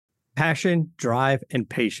Passion, drive, and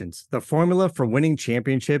patience. The formula for winning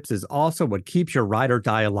championships is also what keeps your ride or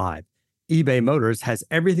die alive. eBay Motors has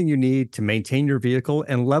everything you need to maintain your vehicle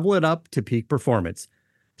and level it up to peak performance.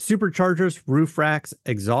 Superchargers, roof racks,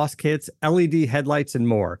 exhaust kits, LED headlights, and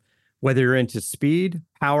more. Whether you're into speed,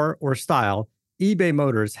 power, or style, eBay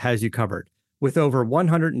Motors has you covered. With over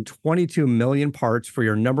 122 million parts for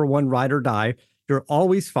your number one ride or die, you'll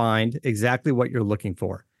always find exactly what you're looking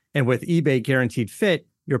for. And with eBay Guaranteed Fit,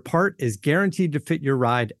 your part is guaranteed to fit your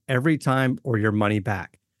ride every time or your money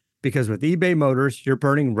back. Because with eBay Motors, you're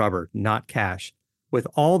burning rubber, not cash. With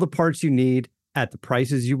all the parts you need at the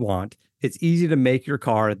prices you want, it's easy to make your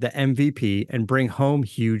car the MVP and bring home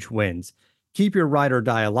huge wins. Keep your ride or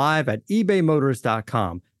die alive at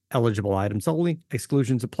ebaymotors.com. Eligible items only.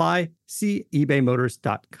 Exclusions apply. See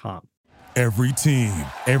ebaymotors.com. Every team,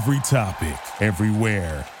 every topic,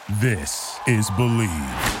 everywhere. This is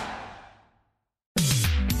Believe.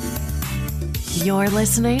 You're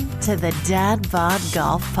listening to the Dad Bod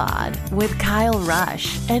Golf Pod with Kyle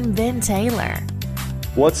Rush and Ben Taylor.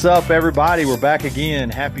 What's up, everybody? We're back again.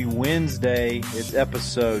 Happy Wednesday. It's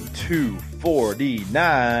episode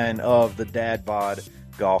 249 of the Dad Bod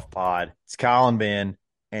Golf Pod. It's Kyle and Ben,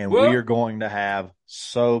 and we are going to have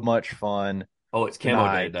so much fun. Oh, it's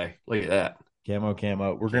Camo Day today. Look at that.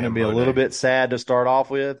 Camo. We're going to be a little bit sad to start off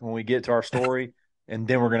with when we get to our story, and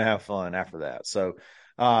then we're going to have fun after that. So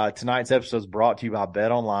tonight's episode is brought to you by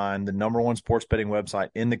Bet Online, the number one sports betting website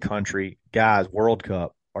in the country. Guys, World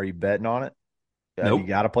Cup, are you betting on it? Nope. You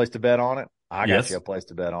got a place to bet on it? I got you a place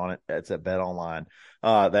to bet on it. It's at Bet Online.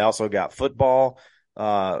 They also got football,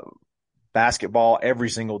 basketball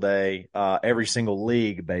every single day, every single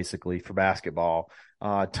league basically for basketball.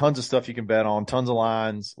 Tons of stuff you can bet on, tons of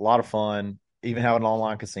lines, a lot of fun, even have an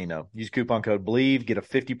online casino. Use coupon code BLEAV, get a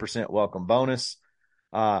 50% welcome bonus.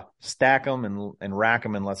 Stack them and rack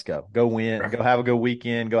them and let's go. Go win, go have a good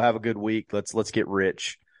weekend, go have a good week. Let's get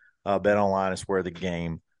rich. Bet Online is where the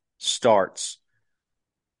game starts.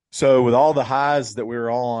 So with all the highs that we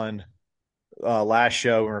were on last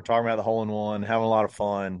show, we were talking about the hole-in-one, having a lot of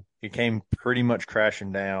fun. It came pretty much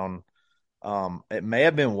crashing down. It may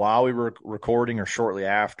have been while we were recording or shortly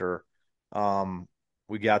after.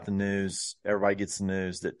 We got the news, everybody gets the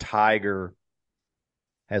news that Tiger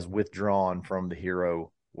has withdrawn from the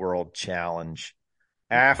Hero World Challenge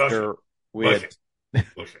after we had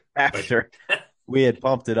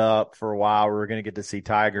pumped it up for a while. We were going to get to see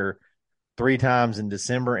Tiger 3 times in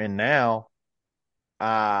December, and now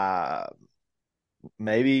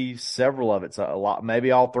maybe several of it's a lot.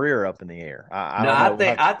 Maybe all 3 are up in the air.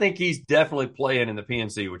 I think he's definitely playing in the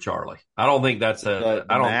PNC with Charlie. I don't think that's I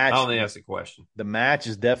don't think that's a question. The match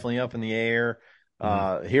is definitely up in the air.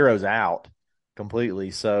 Hero's out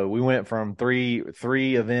completely. So we went from three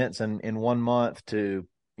events in 1 month to,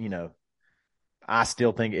 I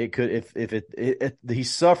still think it could, if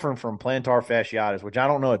he's suffering from plantar fasciitis, which I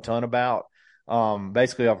don't know a ton about.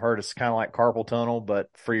 Basically I've heard it's kind of like carpal tunnel, but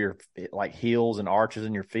for your like heels and arches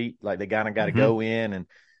in your feet, like they kind of got to go in and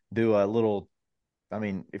do a little,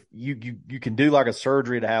 if you can do like a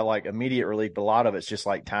surgery to have like immediate relief, but a lot of it's just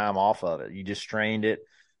like time off of it. You just strained it.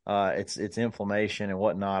 It's inflammation and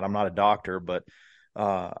whatnot. I'm not a doctor, but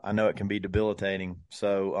I know it can be debilitating.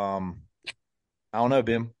 So I don't know,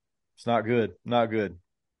 Bim. It's not good. Not good.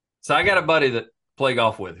 So I got a buddy that play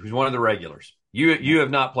golf with who's one of the regulars. You have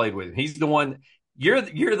not played with him. He's the one. You're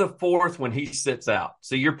the 4th when he sits out.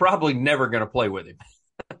 So you're probably never going to play with him.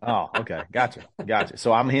 Oh, okay. Gotcha.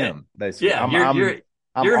 So I'm him, basically. Yeah, I'm on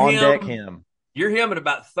deck him. You're him and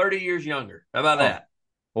about 30 years younger. How about that?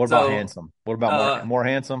 What about handsome? What about more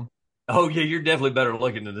handsome? Oh, yeah, you're definitely better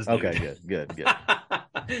looking than this dude. Okay, good.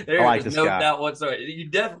 There is no doubt whatsoever. You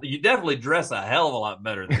definitely dress a hell of a lot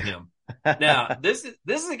better than him. Now, this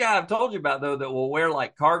is a guy I've told you about, though, that will wear,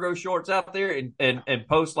 like, cargo shorts out there and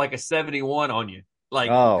post, like, a 71 on you. Like,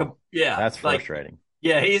 yeah. That's frustrating.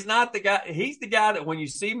 Yeah, he's not the guy. He's the guy that when you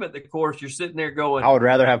see him at the course, you're sitting there going, I would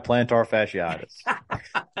rather have plantar fasciitis.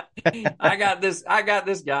 I got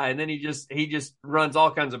this guy, and then he just runs all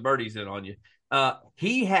kinds of birdies in on you.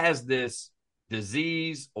 He has this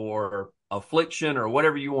disease or affliction or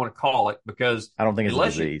whatever you want to call it, because I don't think it's a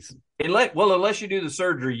disease. Unless you do the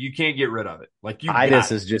surgery, you can't get rid of it. Like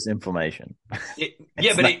itis is just inflammation.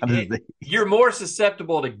 You're more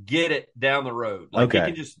susceptible to get it down the road. Like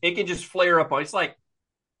it can just flare up. It's like,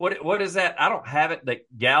 what is that? I don't have it. The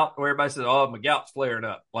gout, where everybody says, "Oh, my gout's flaring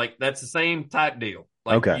up." Like that's the same type deal.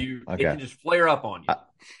 Like it can just flare up on you.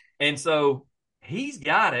 And so he's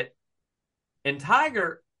got it. And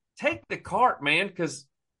Tiger, take the cart, man, because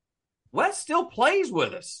Wes still plays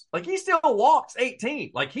with us. Like he still walks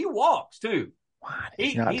 18. Like he walks too. Why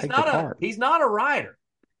did you not take the cart? He's not a rider.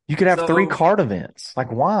 You could have 3 cart events.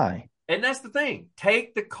 Like, why? And that's the thing.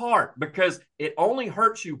 Take the cart, because it only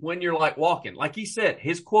hurts you when you're like walking. Like he said,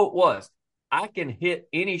 his quote was, I can hit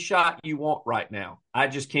any shot you want right now. I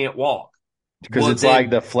just can't walk. Because it's like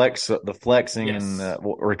the flexing yes. and the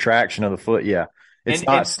retraction of the foot. Yeah. It's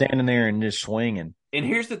not standing there and just swinging. And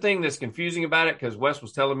here's the thing that's confusing about it, because Wes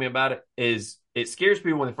was telling me about it, is it scares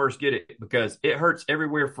people when they first get it because it hurts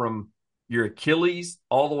everywhere from your Achilles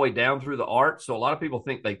all the way down through the arch. So a lot of people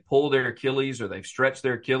think they pull their Achilles or they've stretched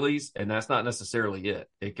their Achilles, and that's not necessarily it.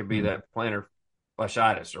 It could be that plantar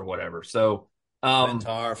fasciitis or whatever. So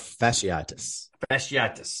plantar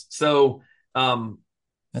fasciitis. So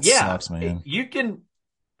that sucks, man. You can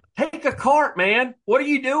take a cart, man. What are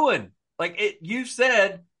you doing? Like you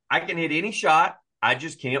said, I can hit any shot. I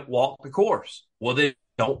just can't walk the course. Well, then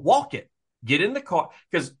don't walk it. Get in the car,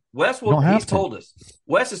 because Wes has told us,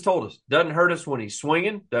 doesn't hurt us when he's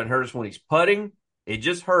swinging, doesn't hurt us when he's putting. It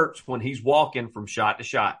just hurts when he's walking from shot to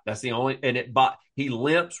shot. That's the only, and he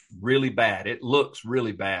limps really bad. It looks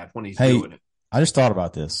really bad when he's doing it. I just thought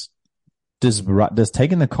about this. Does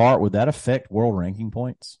taking the cart, would that affect world ranking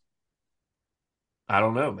points? I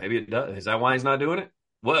don't know. Maybe it does. Is that why he's not doing it?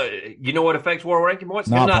 Well, you know what affects world ranking points?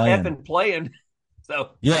 Not effing playing.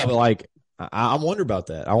 So yeah, but like, I wonder about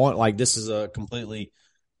that. I want, like, this is a completely,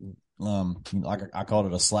 like I called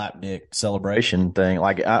it a slapdick celebration thing.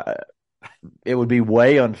 Like, it would be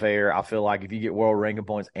way unfair, I feel like, if you get world ranking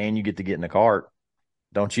points and you get to get in the cart.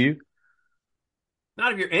 Don't you?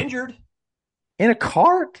 Not if you're injured. In a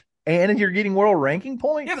cart? And you're getting world ranking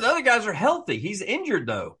points? Yeah, but the other guys are healthy. He's injured,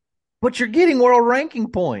 though. But you're getting world ranking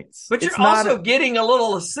points. But you're also getting a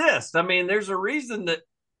little assist. I mean, there's a reason that,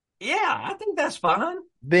 yeah, I think that's fine.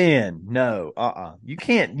 Ben, no, You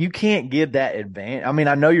can't give that advantage. I mean,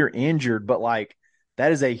 I know you're injured, but like,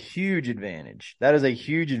 that is a huge advantage. That is a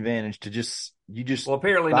huge advantage to just. Well,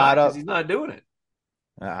 apparently not, because he's not doing it.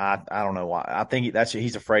 I don't know why. I think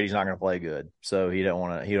he's afraid he's not going to play good, so he don't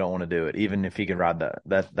want to do it, even if he can ride that.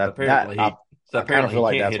 Apparently,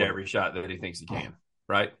 he can't hit every shot that he thinks he can.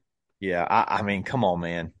 Right? Yeah, I mean, come on,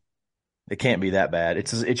 man. It can't be that bad.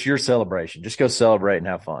 It's your celebration. Just go celebrate and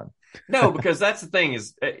have fun. No, because that's the thing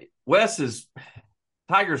is,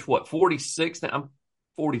 Tiger's what, 46 now? I'm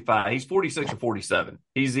 45. He's 46 or 47.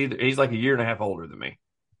 He's like a year and a half older than me.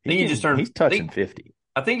 He's touching 50.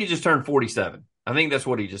 I think he just turned 47. I think that's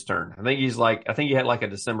what he just turned. I think he had like a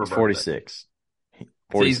December birthday. 46.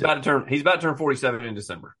 So he's about to turn 47 in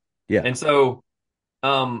December. Yeah. And so,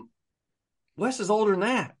 Wes is older than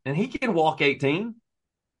that, and he can walk 18.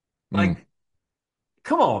 Like,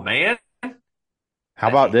 come on, man. How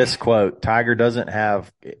about this quote? Tiger doesn't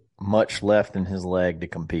have much left in his leg to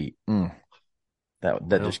compete. That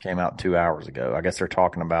just came out 2 hours ago. I guess they're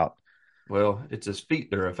talking about. Well, it's his feet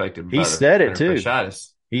that are affected. He said it too.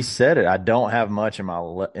 Fasciitis. He said it. I don't have much I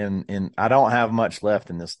don't have much left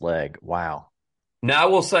in this leg. Wow. Now I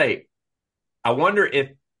will say, I wonder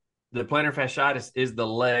if the plantar fasciitis is the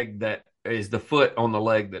leg that is the foot on the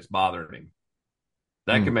leg that's bothering him.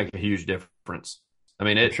 That could make a huge difference. I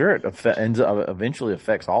mean, it eventually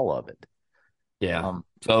affects all of it. Yeah.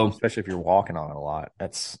 So especially if you're walking on it a lot,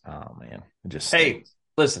 that's, oh man, it just stinks. Hey,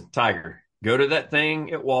 listen, Tiger, go to that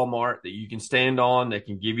thing at Walmart that you can stand on that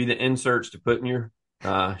can give you the inserts to put in your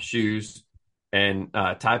shoes, and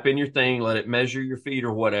type in your thing, let it measure your feet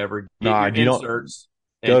or whatever. Get your inserts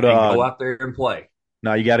and go out there and play.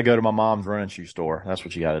 No, you got to go to my mom's running shoe store. That's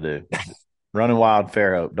what you got to do. Running Wild,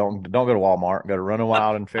 Fairhope. Don't go to Walmart. Go to Running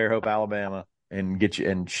Wild in Fairhope, Alabama,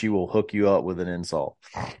 and she will hook you up with an insole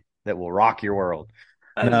that will rock your world.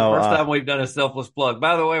 That's the first time we've done a selfless plug.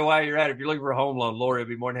 By the way, while you're at it, if you're looking for a home loan, Lori will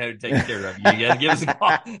be more than happy to take care of you. You got to give us a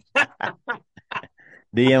call.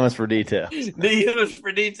 DM us for details. DM us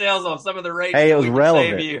for details on some of the rates. Hey, it was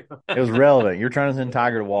relevant. It was relevant. You're trying to send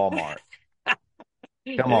Tiger to Walmart.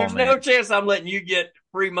 Come on, There's no chance I'm letting you get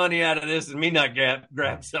free money out of this and me not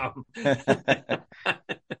grab some.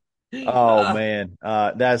 Oh man,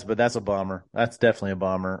 that's a bummer. That's definitely a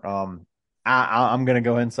bummer. I'm gonna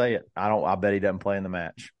go ahead and say it. I bet he doesn't play in the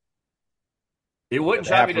match. It wouldn't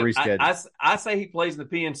shock me. I say he plays in the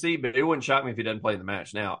PNC, but it wouldn't shock me if he doesn't play in the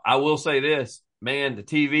match. Now, I will say this, man, the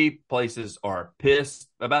TV places are pissed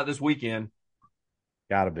about this weekend.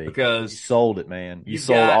 Gotta be, because you sold it, man. You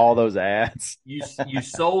sold all those ads. You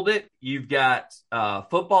sold it. You've got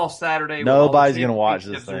football Saturday. Nobody's gonna watch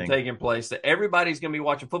this thing taking place. So everybody's gonna be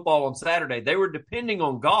watching football on Saturday. They were depending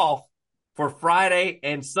on golf for Friday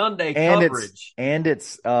and Sunday coverage.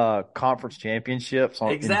 It's conference championships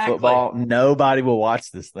in football. Nobody will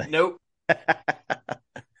watch this thing. Nope.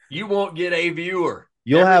 You won't get a viewer.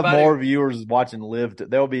 You'll have more viewers watching Live.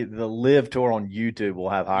 There'll be the Live Tour on YouTube will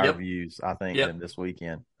have higher views, I think, than this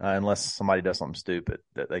weekend, unless somebody does something stupid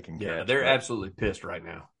that they can catch. Yeah, they're absolutely pissed right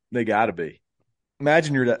now. They got to be.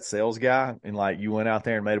 Imagine you're that sales guy and like you went out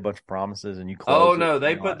there and made a bunch of promises and you closed. Oh no,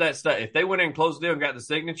 they put that stuff. If they went in and closed the deal and got the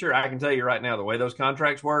signature, I can tell you right now, the way those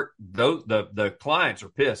contracts work, the clients are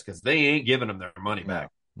pissed because they ain't giving them their money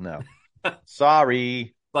back. No.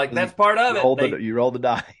 Sorry. Like that's part of it. You roll the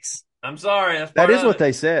dice. I'm sorry. That is what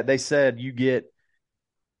they said. They said you get,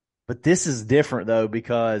 but this is different though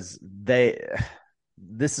because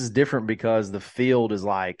this is different because the field is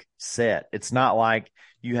like set. It's not like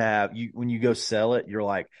when you go sell it, you're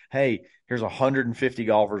like, hey, here's 150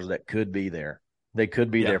 golfers that could be there. They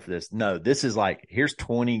could be there for this. No, this is like, here's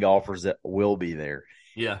 20 golfers that will be there.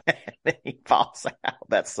 Yeah. And he falls out.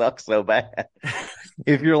 That sucks so bad.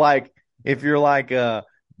 If you're like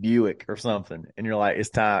Buick or something, and you're like, it's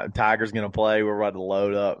time. Tiger's going to play. We're about to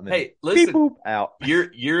load up. And then hey, listen, beep, boop, out.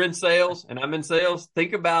 You're in sales, and I'm in sales.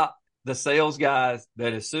 Think about the sales guys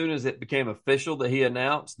that as soon as it became official that he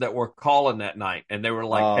announced that were calling that night, and they were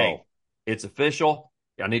like, "Hey, it's official.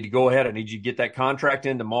 I need to go ahead. I need you to get that contract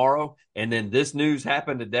in tomorrow." And then this news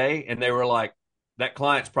happened today, and they were like, "That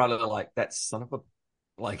client's probably like that son of a."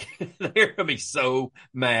 Like they're gonna be so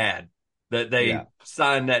mad that they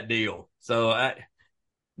signed that deal. So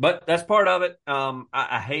but that's part of it.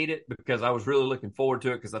 I hate it because I was really looking forward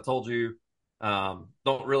to it because I told you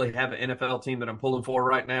don't really have an NFL team that I'm pulling for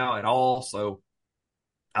right now at all. So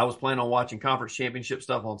I was planning on watching conference championship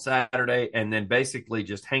stuff on Saturday and then basically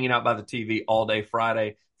just hanging out by the TV all day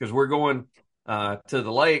Friday because we're going to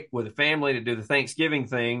the lake with the family to do the Thanksgiving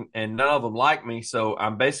thing, and none of them like me. So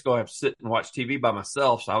I'm basically going to have to sit and watch TV by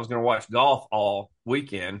myself. So I was going to watch golf all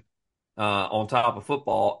weekend on top of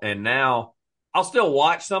football. And now I'll still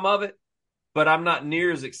watch some of it, but I'm not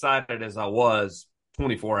near as excited as I was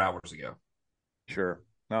 24 hours ago. Sure.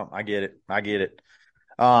 No, I get it. Let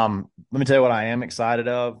me tell you what I am excited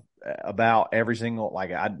about every single,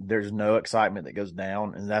 there's no excitement that goes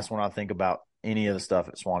down. And that's when I think about any of the stuff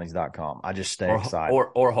at Swannies.com. I just stay excited.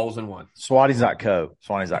 Or Holes in One.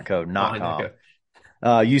 Swannies.co, not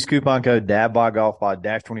com. Use coupon code DADBODGolfPod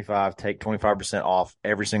 -25, take 25% off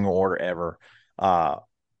every single order ever.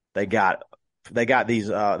 They got these,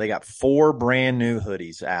 they got 4 brand new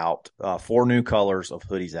hoodies out, 4 new colors of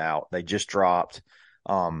hoodies out. They just dropped.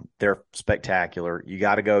 They're spectacular. You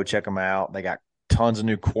got to go check them out. They got tons of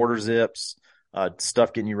new quarter zips,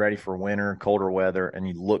 stuff getting you ready for winter, colder weather, and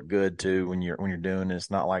you look good too when you're doing it.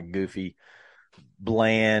 It's not like goofy,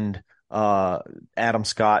 bland, Adam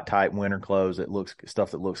Scott type winter clothes.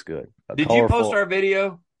 Stuff that looks good. Did you post our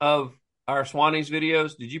video of our Swannies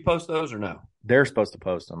videos? Did you post those or no? They're supposed to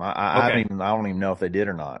post them. I don't even know if they did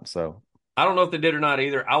or not. So I don't know if they did or not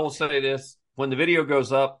either. I will say this. When the video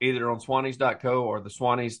goes up, either on Swannies.co or the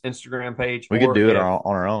Swannies Instagram page. We could do it on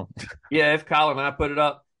our own. Yeah, if Kyle and I put it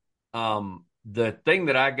up. The thing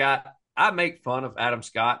that I got, I make fun of Adam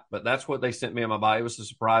Scott, but that's what they sent me in my box. It was a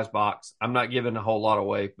surprise box. I'm not giving a whole lot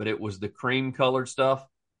away, but it was the cream colored stuff.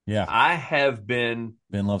 Yeah. I have been.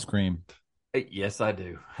 Ben loves cream. Yes, I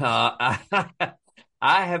do. I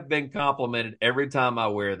have been complimented every time I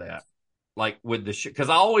wear that. Like with the shirt, because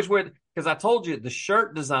I always wear, because I told you the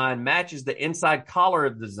shirt design matches the inside collar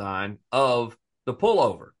design of the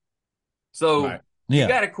pullover. So you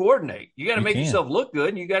got to coordinate. You got to make yourself look good,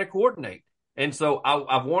 and you got to coordinate. And so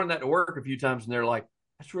I've worn that to work a few times, and they're like,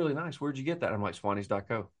 "That's really nice. Where'd you get that?" I'm like,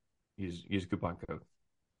 Swannies.co. Use a coupon code.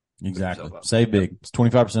 Exactly. Save big. It's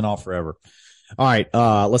 25% off forever. All right.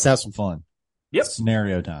 Let's have some fun. Yep.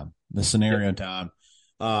 Scenario time. Time.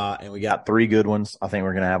 And we got 3 good ones. I think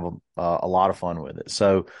we're going to have a lot of fun with it.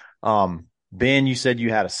 So, Ben, you said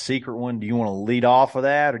you had a secret one. Do you want to lead off with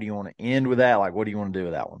that, or do you want to end with that? Like, what do you want to do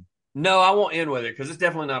with that one? No, I won't end with it because it's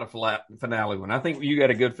definitely not a finale one. I think you got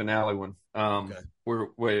a good finale one.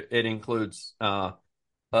 Where it includes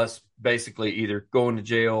us basically either going to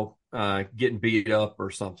jail, getting beat up,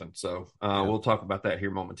 or something. So we'll talk about that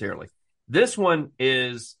here momentarily. This one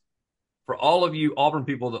is for all of you Auburn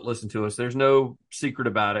people that listen to us. There's no secret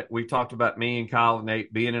about it. We talked about me and Kyle and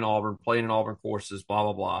Nate being in Auburn, playing in Auburn courses, blah,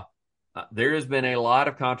 blah, blah. There has been a lot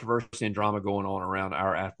of controversy and drama going on around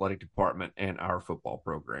our athletic department and our football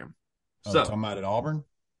program. So, talking about at Auburn?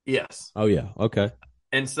 Yes. Oh, yeah. Okay.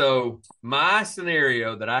 And so my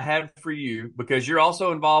scenario that I had for you, because you're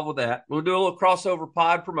also involved with that, we'll do a little crossover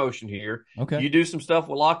pod promotion here. Okay. You do some stuff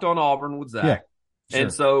with Locked On Auburn with Zach. Yeah, sure.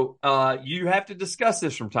 And so you have to discuss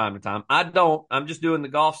this from time to time. I don't. I'm just doing the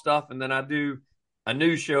golf stuff, and then I do a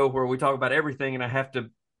news show where we talk about everything, and I have to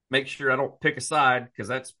make sure I don't pick a side because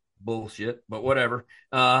that's bullshit, but whatever.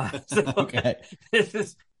 Okay.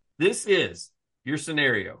 This is your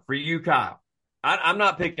scenario for you, Kyle. I'm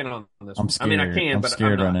not picking on this I'm one. scared. I can, I'm but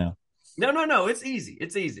scared I'm right not. now. No. It's easy.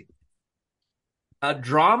 It's easy. A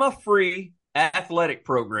drama-free athletic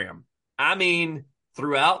program. I mean,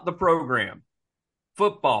 throughout the program,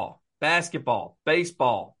 football, basketball,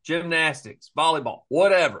 baseball, gymnastics, volleyball,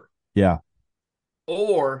 whatever. Yeah.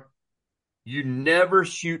 Or you never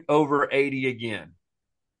shoot over 80 again.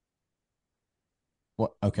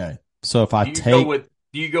 What? Okay. So if I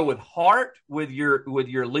do you go with heart, with your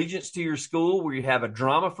allegiance to your school, where you have a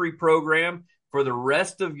drama-free program for the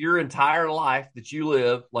rest of your entire life that you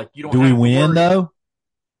live, like you don't. Do we win though?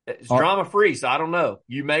 It's drama-free, so I don't know.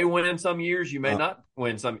 You may win some years, you may not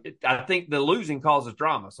win some. I think the losing causes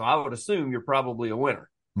drama, so I would assume you're probably a winner.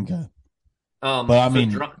 Okay. But I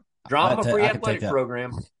mean, drama-free athletic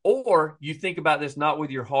program, or you think about this not with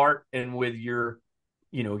your heart and with your,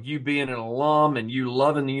 you being an alum and you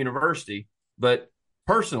loving the university, but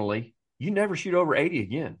personally, you never shoot over 80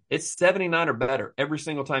 again. It's 79 or better every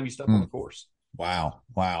single time you step on the course. Wow.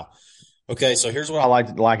 Okay, so here's what I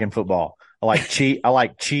like in football. I like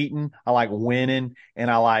cheating, I like winning, and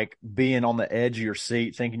I like being on the edge of your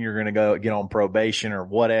seat thinking you're going to go get on probation or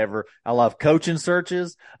whatever. I love coaching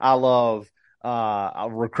searches. I love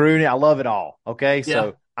recruiting. I love it all. Okay,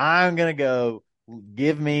 so I'm going to go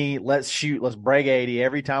let's break 80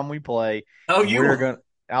 every time we play. Oh,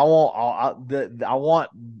 I want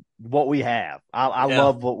what we have. I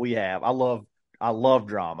love what we have. I love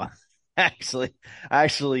drama. I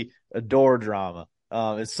actually adore drama.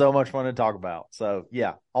 It's so much fun to talk about. So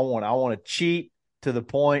yeah, I want to cheat to the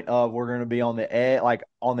point of we're going to be on the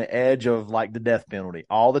edge of like the death penalty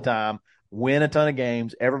all the time. Win a ton of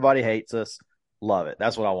games. Everybody hates us. Love it.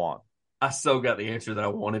 That's what I want. I so got the answer that I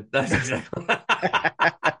wanted. That's exactly.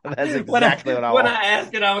 What I want. When I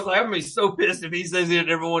asked it, I was like, I'm gonna be so pissed if he says he'd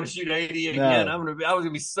never want to shoot 80 again. I was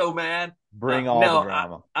gonna be so mad. Bring all the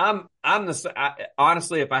drama.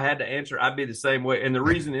 Honestly, if I had to answer, I'd be the same way. And the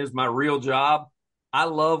reason is my real job. I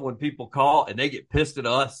love when people call and they get pissed at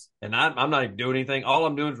us, and I'm not even doing anything. All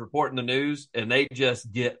I'm doing is reporting the news, and they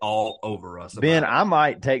just get all over us. Ben, I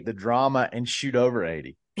might take the drama and shoot over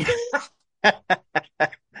 80.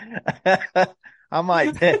 I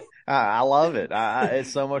might. I love it.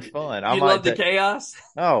 It's so much fun. You love the chaos?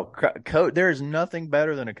 Oh, there's nothing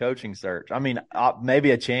better than a coaching search. I mean,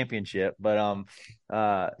 maybe a championship, but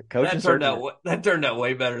coaching search. That turned out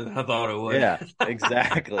way better than I thought it would. Yeah,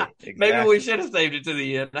 exactly. Maybe we should have saved it to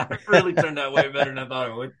the end. It really turned out way better than I thought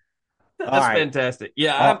it would. That's fantastic.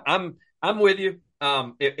 Yeah, I'm with you.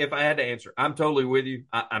 If I had to answer, I'm totally with you.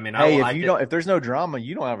 I mean, if there's no drama,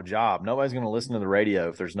 you don't have a job. Nobody's going to listen to the radio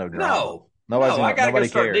if there's no drama. I got to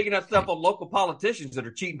start digging up stuff on local politicians that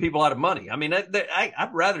are cheating people out of money. I mean, I'd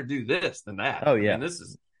rather do this than that. Oh yeah, I mean,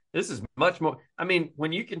 this is much more. I mean,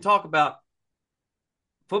 when you can talk about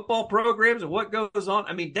football programs and what goes on.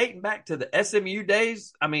 I mean, dating back to the SMU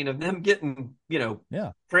days. I mean, of them getting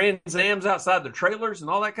Trans Ams outside the trailers and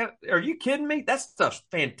all that kind of. Are you kidding me? That stuff's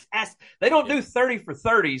fantastic. They don't do 30 for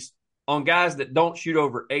 30s on guys that don't shoot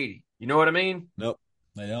over 80. You know what I mean? Nope.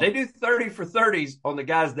 They do 30 for 30s on the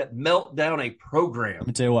guys that melt down a program. Let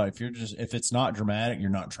me tell you what, if it's not dramatic, you're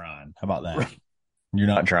not trying. How about that? Right. You're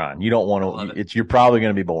not trying. You don't want to. You're probably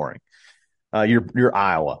going to be boring. You're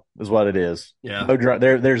Iowa is what it is. Yeah.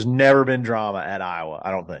 There's never been drama at Iowa.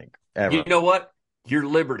 I don't think ever. You know what? You're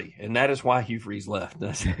Liberty, and that is why Hugh Freeze left.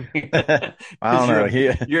 I don't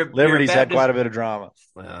know. Liberty's had quite a bit of drama.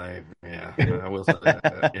 Yeah, I will say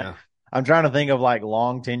that. Yeah. I'm trying to think of like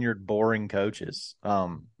long tenured, boring coaches.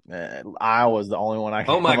 Iowa's the only one I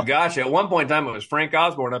can. Oh my gosh! At one point in time, it was Frank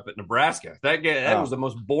Osborne up at Nebraska. That was the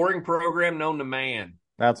most boring program known to man.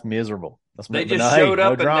 That's miserable. They just showed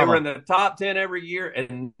up and they were in the top 10 every year,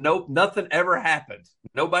 and nothing ever happened.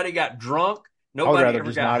 Nobody got drunk. Nobody I would rather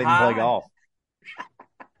just not even play golf.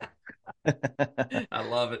 I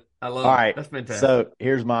love it. All right, that's fantastic. So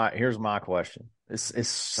here's my question. It's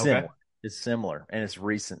similar. Okay. It's similar, and it's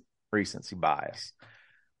recency bias.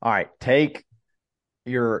 All right, take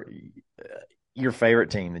your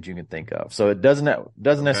favorite team that you can think of. So it doesn't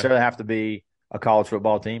necessarily have to be a college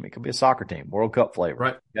football team. It could be a soccer team, World Cup flavor.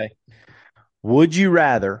 Right. Okay. Would you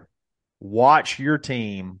rather watch your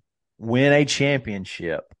team win a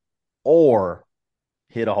championship or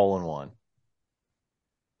hit a hole in one?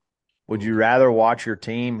 Would you rather watch your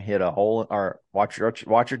team hit a hole or watch your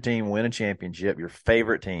team win a championship, your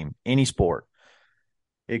favorite team, any sport?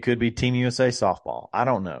 It could be Team USA softball. I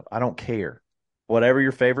don't know. I don't care. Whatever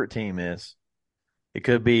your favorite team is. It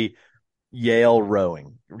could be Yale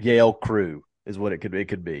rowing, Yale crew is what it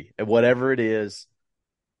could be. And whatever it is,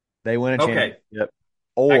 They win a championship,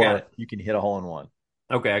 or you can hit a hole in one.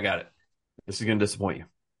 Okay, I got it. This is going to disappoint you.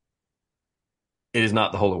 It is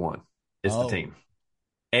not the hole in one. It's the team.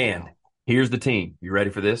 And here's the team. You ready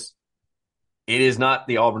for this? It is not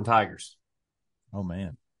the Auburn Tigers. Oh,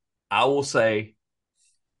 man. I will say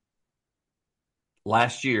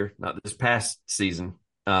last year, not this past season,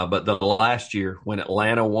 but the last year when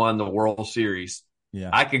Atlanta won the World Series,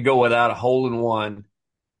 I could go without a hole in one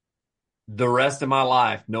the rest of my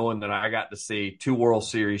life knowing that I got to see 2 World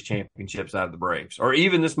Series championships out of the Braves, or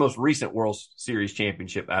even this most recent World Series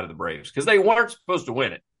championship out of the Braves, because they weren't supposed to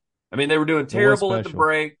win it. I mean, they were doing terrible at the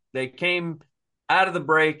break. They came out of the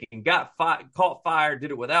break and caught fire,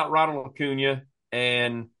 did it without Ronald Acuna,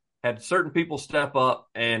 and had certain people step up.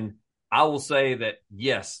 And I will say that,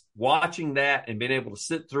 yes, watching that and being able to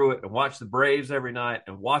sit through it and watch the Braves every night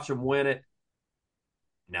and watch them win it,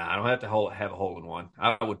 I don't have to have a hole in one.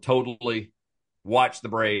 I would totally watch the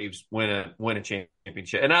Braves win a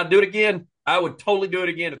championship. And I'd do it again. I would totally do it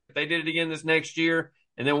again if they did it again this next year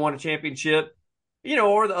and then won a championship.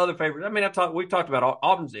 Or the other favorites. I mean, we talked about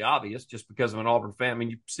Auburn's the obvious just because of an Auburn fan. I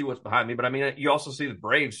mean, you see what's behind me, but I mean, you also see the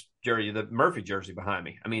Braves jersey, the Murphy jersey behind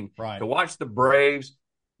me. I mean, to watch the Braves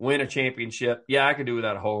win a championship, I could do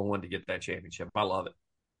without a hole in one to get that championship. I love it.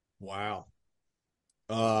 Wow.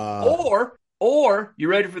 Or you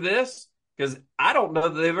ready for this? Because I don't know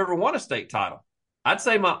that they've ever won a state title. I'd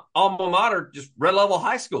say my alma mater, just Red Level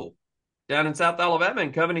High School down in South Alabama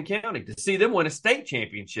in Covington County, to see them win a state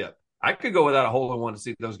championship. I could go without a hole in one to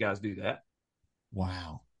see those guys do that.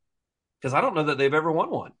 Wow. Because I don't know that they've ever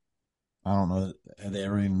won one. I don't know. Have they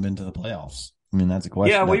ever even been to the playoffs? I mean, that's a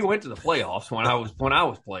question. Yeah, we went to the playoffs when I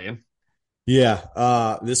was playing.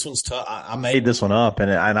 Yeah, this one's tough. I made this one up,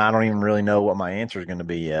 and I don't even really know what my answer is going to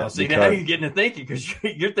be yet. See, now you're getting to thinking because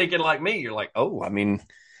you're thinking like me. You're like, I mean,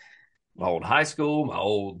 my old high school, my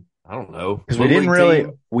old, I don't know. Because we didn't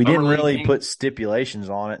really put stipulations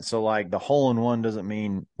on it. So, like, the hole in one doesn't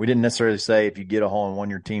mean we didn't necessarily say if you get a hole in one,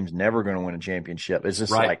 your team's never going to win a championship. It's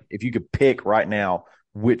just like if you could pick right now,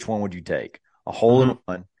 which one would you take? A hole in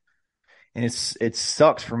one. And it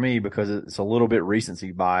sucks for me because it's a little bit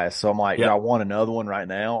recency bias. So I'm like, I want another one right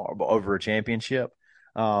now over a championship.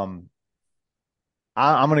 I'm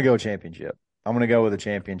going to go championship. I'm going to go with a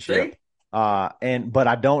championship. But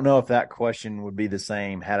I don't know if that question would be the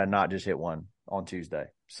same had I not just hit one on Tuesday.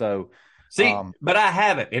 So but I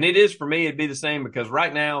haven't, and it is for me. It'd be the same because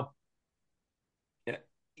right now,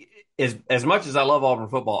 as much as I love Auburn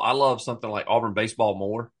football, I love something like Auburn baseball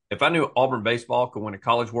more. If I knew Auburn baseball could win a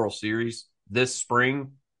College World Series this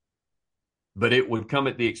spring, but it would come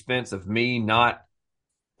at the expense of me not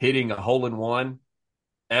hitting a hole in one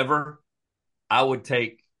ever, I would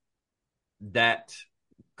take that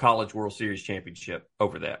College World Series championship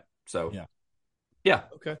over that. So, yeah.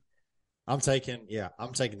 Okay. I'm taking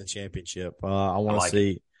the championship. I want to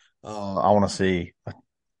see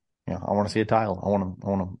a title.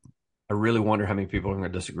 I really wonder how many people are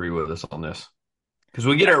going to disagree with us on this. Because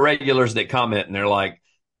we get our regulars that comment and they're like,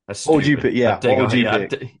 "That's stupid." I'd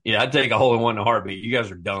take a hole in one in a heartbeat. You guys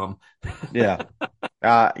are dumb.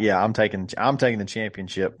 I'm taking the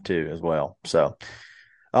championship too as well. So,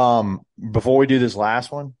 before we do this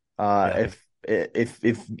last one,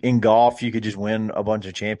 if in golf you could just win a bunch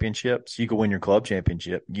of championships, you could win your club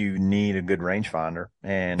championship. You need a good rangefinder,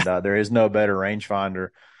 and there is no better rangefinder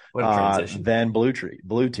than Blue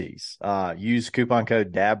Tees. Use coupon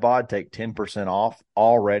code DADBOD, take 10% off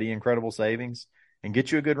already incredible savings, and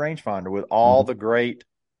get you a good rangefinder with all the great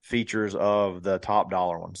features of the top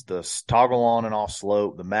dollar ones: the toggle on and off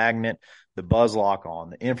slope, the magnet, the buzz lock on,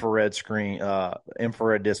 the infrared screen,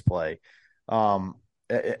 infrared display.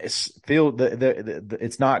 It's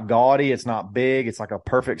not gaudy, it's not big, it's like a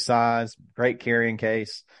perfect size, great carrying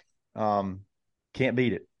case. Can't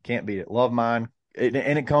beat it. Love mine. And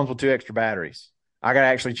it comes with 2 extra batteries. I got to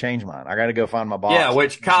actually change mine. I got to go find my box. Yeah,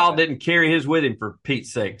 which Kyle didn't carry his with him for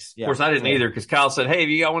Pete's sakes. Of course, I didn't either because Kyle said, "Hey, have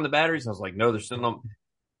you got one of the batteries?" I was like, "No, they're sitting on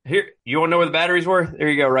here. You want to know where the batteries were? There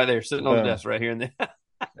you go, right there, sitting on the desk right here." And there.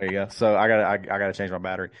 There you go. So I got to change my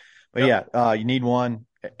battery. But you need one.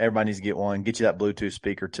 Everybody needs to get one. Get you that Bluetooth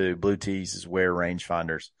speaker too. Blue Tees is where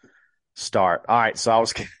rangefinders start. All right. So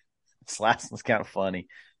this last one's kind of funny.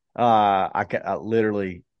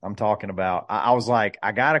 I'm talking about, I was like,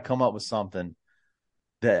 I got to come up with something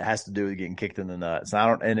that has to do with getting kicked in the nuts.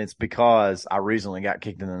 And it's because I recently got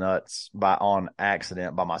kicked in the nuts on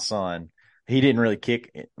accident by my son. He didn't really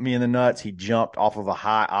kick me in the nuts. He jumped off of a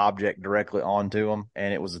high object directly onto him,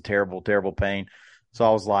 and it was a terrible, terrible pain. So I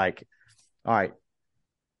was like, all right,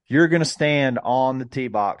 you're going to stand on the tee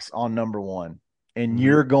box on number 1, and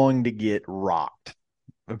you're going to get rocked.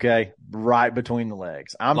 Okay, right between the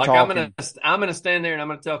legs. I'm like talking. I'm gonna stand there and I'm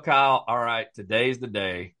gonna tell Kyle, all right, today's the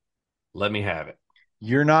day. Let me have it.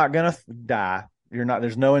 You're not gonna die. You're not.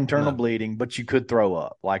 There's no internal bleeding, but you could throw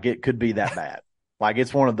up. Like it could be that bad. Like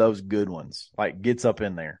it's one of those good ones. Like gets up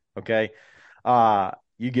in there. Okay,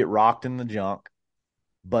 you get rocked in the junk,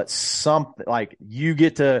 but something like you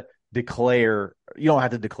get to declare. You don't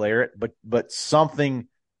have to declare it, but something,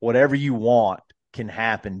 whatever you want, can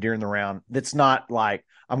happen during the round. That's not like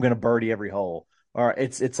I'm going to birdie every hole, or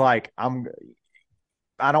it's like I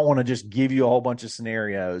don't want to just give you a whole bunch of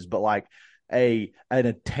scenarios, but like a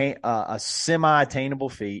semi attainable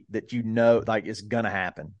feat that like it's going to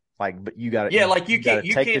happen. Like, but you got to like you can't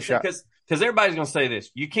because everybody's going to say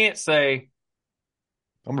this. You can't say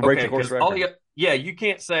I'm going to break the course record. You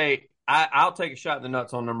can't say I'll take a shot in the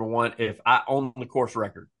nuts on number one if I own the course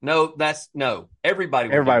record. No, everybody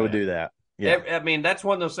would do that. Yeah. I mean, that's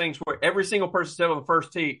one of those things where every single person said on the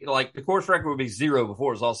first tee, like the course record would be 0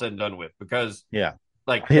 before it's all said and done with because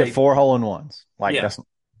like I hit 4 hole-in-ones. Like that's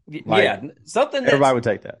something everybody would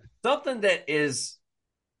take that. Something that is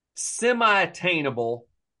semi-attainable,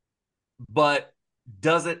 but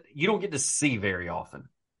you don't get to see very often.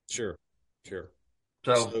 Sure.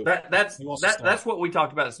 So that's what we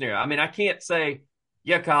talked about in the scenario. I mean, I can't say,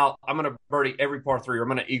 yeah, Kyle, I'm going to birdie every par 3 or I'm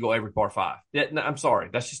going to eagle every par 5. I'm sorry.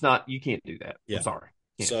 That's just not – you can't do that. Yeah. I'm sorry.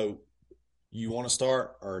 So you want to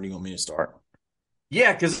start or do you want me to start?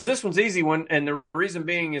 Yeah, because this one's easy one, and the reason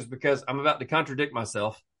being is because I'm about to contradict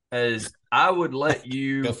myself as I would let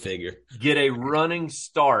you Go figure. Get a running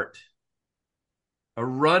start.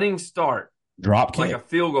 Drop kick. Like a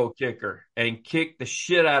field goal kicker and kick the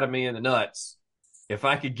shit out of me in the nuts if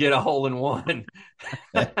I could get a hole-in-one.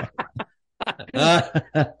 Because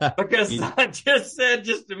I just said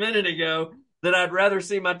just a minute ago that I'd rather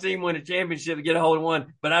see my team win a championship and get a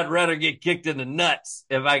hole-in-one, but I'd rather get kicked in the nuts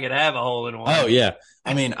if I could have a hole-in-one. Oh, yeah.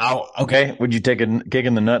 I mean, okay. Would you take a kick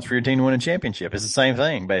in the nuts for your team to win a championship? It's the same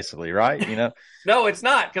thing, basically, right? You know? No, it's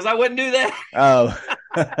not, because I wouldn't do that. Oh,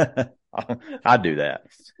 I'd do that.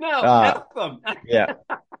 No, F them.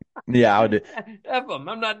 Yeah, I would do. F them.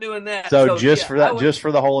 I'm not doing that. So just for that, just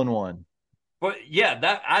for the hole-in-one. But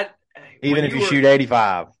yeah, even if you shoot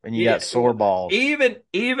 85 and you got sore balls. Even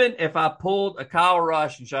if I pulled a Kyle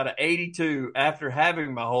Rush and shot an 82 after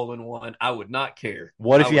having my hole-in-one, I would not care.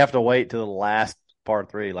 What if you have to wait till the last par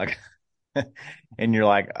 3, like, and you're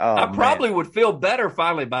like, oh, I probably would feel better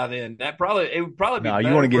finally by then. It would probably be. No,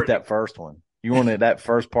 you want to get that first one. You want that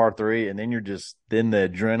first par 3, and then then the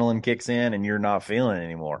adrenaline kicks in, and you're not feeling it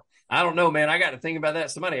anymore. I don't know, man. I got to think about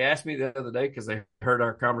that. Somebody asked me the other day because they heard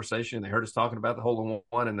our conversation. They heard us talking about the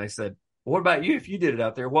hole-in-one, and they said, well, what about you if you did it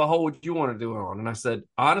out there? What hole would you want to do it on? And I said,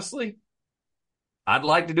 honestly, I'd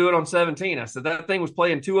like to do it on 17. I said, that thing was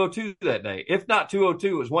playing 202 that day. If not 202,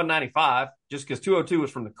 it was 195, just because 202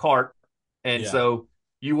 was from the cart. And so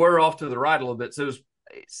you were off to the right a little bit. So it was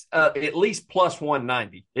at least plus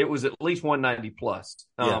 190. It was at least 190 plus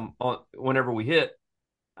whenever we hit.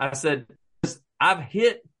 I said, I've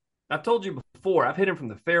told you before, I've hit him from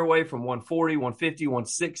the fairway from 140, 150,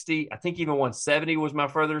 160. I think even 170 was my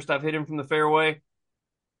furthest I've hit him from the fairway.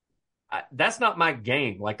 That's not my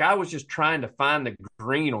game. Like, I was just trying to find the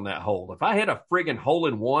green on that hole. If I hit a friggin'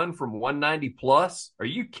 hole-in-one from 190 plus, are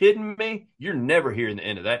you kidding me? You're never hearing the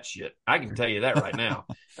end of that shit. I can tell you that right now.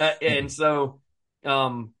 And so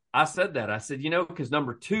I said that. I said, because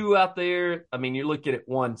number 2 out there, I mean, you're looking at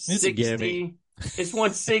 160. It's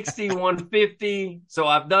 160, 150. So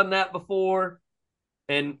I've done that before.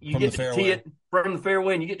 And you get to tee it from the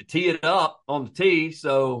fairway and you get to tee it up on the tee.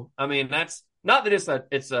 So, I mean, that's not that it's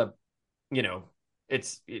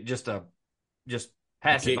just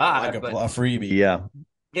passing by. Like a freebie. Yeah.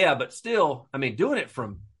 Yeah. But still, I mean, doing it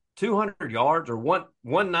from 200 yards or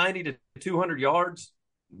 190 to 200 yards,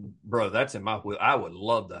 bro, that's in my wheel. I would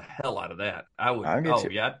love the hell out of that. I would.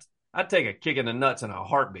 I'd take a kick in the nuts in a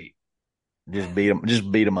heartbeat. Just beat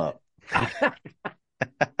them up.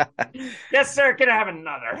 Yes, sir. Can I have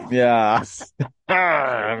another? Yeah.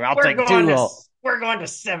 I'll take 2. We're going to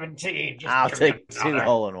 17. I'll take 2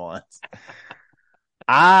 hole-in-ones.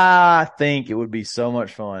 I think it would be so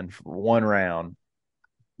much fun for one round.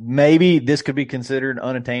 Maybe this could be considered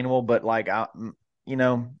unattainable, but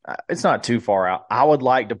it's not too far out. I would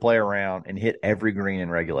like to play around and hit every green in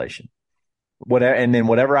regulation. And then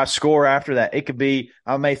whatever I score after that, it could be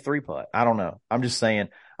I made 3-putt. I don't know. I'm just saying,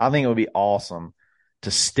 I think it would be awesome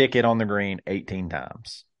to stick it on the green 18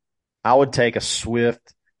 times. I would take a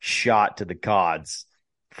swift shot to the cods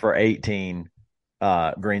for 18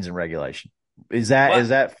 greens in regulation. Is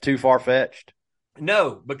that too far fetched?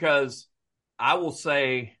 No, because I will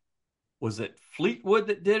say was it Fleetwood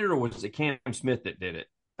that did it, or was it Cam Smith that did it?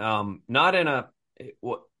 Not in a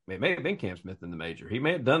what it may have been Cam Smith in the major. He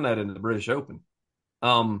may have done that in the British Open.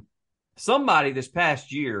 Somebody this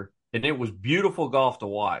past year, and it was beautiful golf to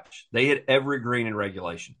watch. They hit every green in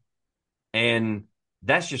regulation, and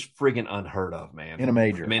that's just friggin' unheard of, man. In a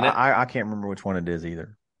major, I mean, I can't remember which one it is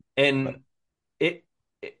either. And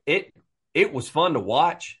it was fun to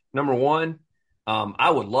watch. Number one, I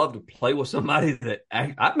would love to play with somebody that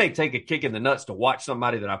I may take a kick in the nuts to watch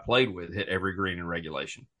somebody that I played with hit every green in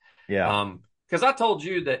regulation. Yeah. Because I told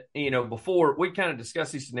you that, before we kind of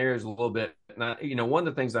discussed these scenarios a little bit. And one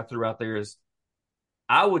of the things I threw out there is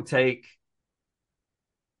I would take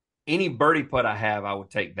any birdie putt I have, I would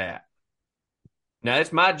take that. Now,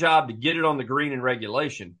 it's my job to get it on the green in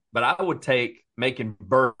regulation, but I would take making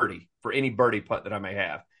birdie for any birdie putt that I may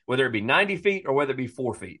have, whether it be 90 feet or whether it be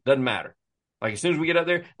 4 feet. Doesn't matter. Like, as soon as we get up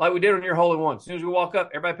there, like we did on your hole-in-one, as soon as we walk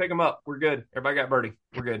up, everybody pick them up. We're good. Everybody got birdie.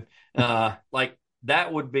 We're good.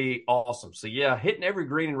 That would be awesome. So, yeah, hitting every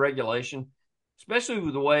green in regulation, especially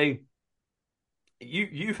with the way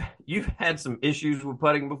you've had some issues with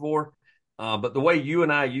putting before, but the way you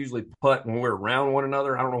and I usually putt when we're around one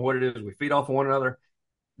another, I don't know what it is, we feed off of one another.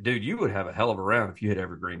 Dude, you would have a hell of a round if you hit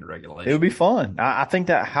every green in regulation. It would be fun. I think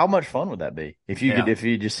that how much fun would that be if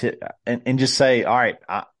you just hit and just say, all right,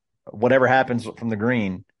 whatever happens from the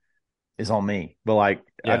green is on me. But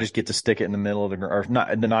I just get to stick it in the middle of the green, or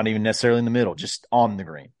not even necessarily in the middle, just on the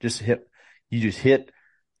green. You just hit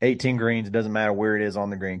 18 greens. It doesn't matter where it is on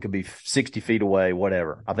the green. It could be 60 feet away,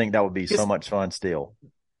 whatever. I think that would be so much fun still.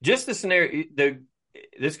 Just the scenario,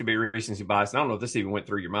 this could be recency bias. I don't know if this even went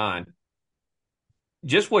through your mind.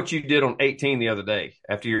 Just what you did on 18 the other day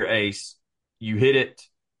after your ace, you hit it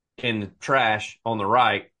in the trash on the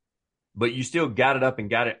right, but you still got it up and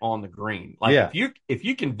got it on the green. If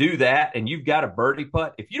you can do that and you've got a birdie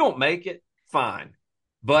putt, if you don't make it, fine.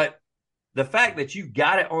 But the fact that you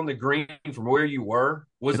got it on the green from where you were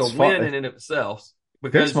was a win in and of itself,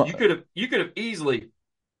 because you could have easily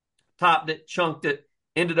topped it, chunked it,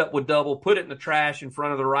 ended up with double, put it in the trash in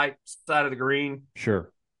front of the right side of the green.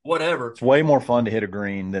 Sure. Whatever. It's way more fun to hit a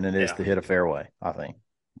green than it is to hit a fairway, I think.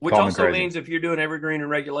 Which also means if you're doing every green in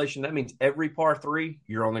regulation, that means every par 3,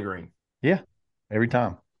 you're on the green. Yeah, every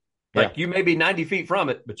time. You may be 90 feet from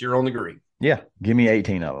it, but you're on the green. Yeah, give me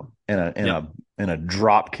 18 of them and a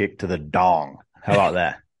drop kick to the dong. How about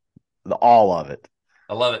that? All of it.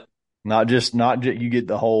 I love it. Not just you get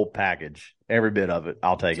the whole package, every bit of it.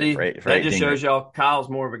 I'll take it for 18. That just shows y'all Kyle's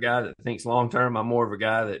more of a guy that thinks long term. I'm more of a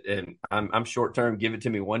guy that, and I'm short term. Give it to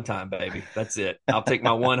me one time, baby. That's it. I'll take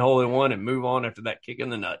my one hole in one and move on after that kick in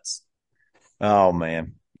the nuts. Oh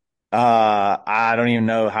man, I don't even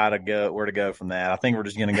know where to go from that. I think we're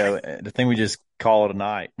just gonna go. I think we just call it a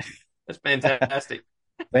night. That's fantastic.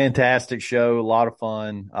 Fantastic show, a lot of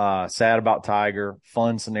fun. Sad about Tiger,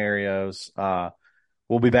 fun scenarios.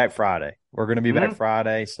 We'll be back Friday. We're going to be back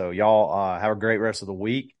Friday. So y'all have a great rest of the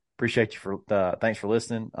week. Appreciate you thanks for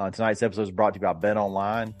listening. Tonight's episode is brought to you by Bet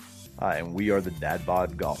Online, and we are the Dad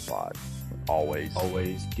Bod Golf Pod. Always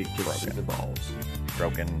get your the balls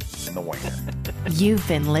stroking in the winger. You've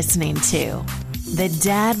been listening to the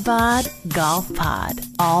Dad Bod Golf Pod.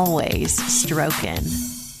 Always stroking.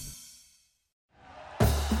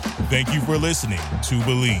 Thank you for listening to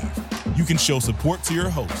Believe. You can show support to your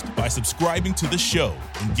host by subscribing to the show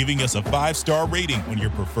and giving us a 5-star rating on your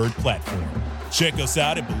preferred platform. Check us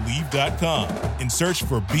out at Believe.com and search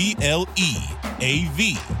for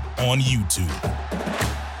BLEAV on YouTube.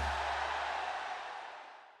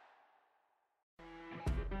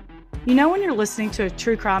 You know when you're listening to a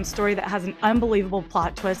true crime story that has an unbelievable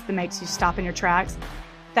plot twist that makes you stop in your tracks?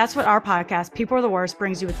 That's what our podcast, People Are the Worst,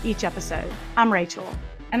 brings you with each episode. I'm Rachel.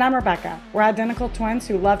 And I'm Rebecca. We're identical twins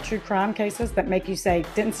who love true crime cases that make you say,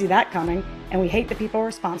 didn't see that coming, and we hate the people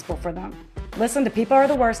responsible for them. Listen to People Are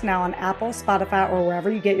the Worst now on Apple, Spotify, or wherever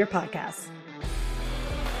you get your podcasts.